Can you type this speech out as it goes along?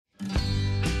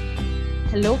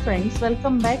Hello friends,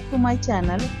 welcome back to my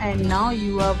channel, and now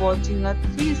you are watching a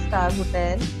 3-star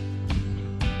hotel.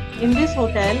 In this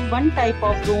hotel, one type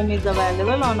of room is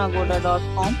available on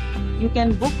agoda.com. You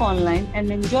can book online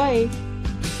and enjoy it.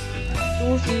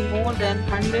 To see more than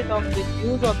 100 of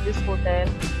reviews of this hotel,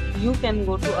 you can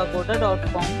go to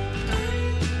agoda.com.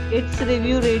 Its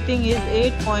review rating is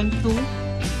 8.2.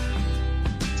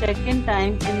 Check-in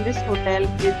time in this hotel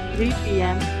is 3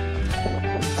 p.m.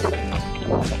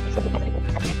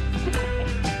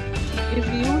 If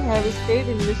you have stayed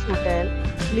in this hotel,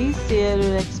 please share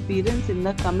your experience in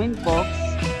the comment box.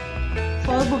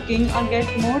 For booking or get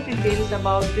more details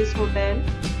about this hotel,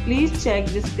 please check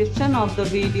description of the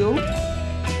video.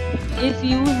 If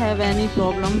you have any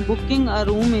problem booking a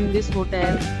room in this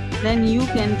hotel, then you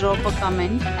can drop a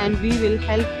comment and we will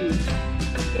help you.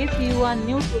 If you are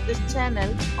new to this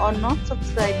channel or not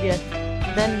subscribed yet,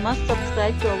 then must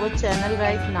subscribe to our channel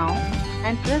right now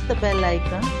and press the bell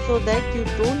icon so that you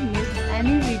don't miss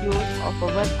any videos of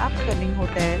our upcoming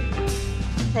hotel.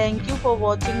 Thank you for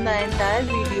watching the entire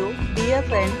video. Dear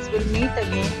friends, we'll meet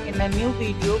again in a new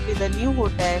video with a new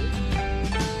hotel.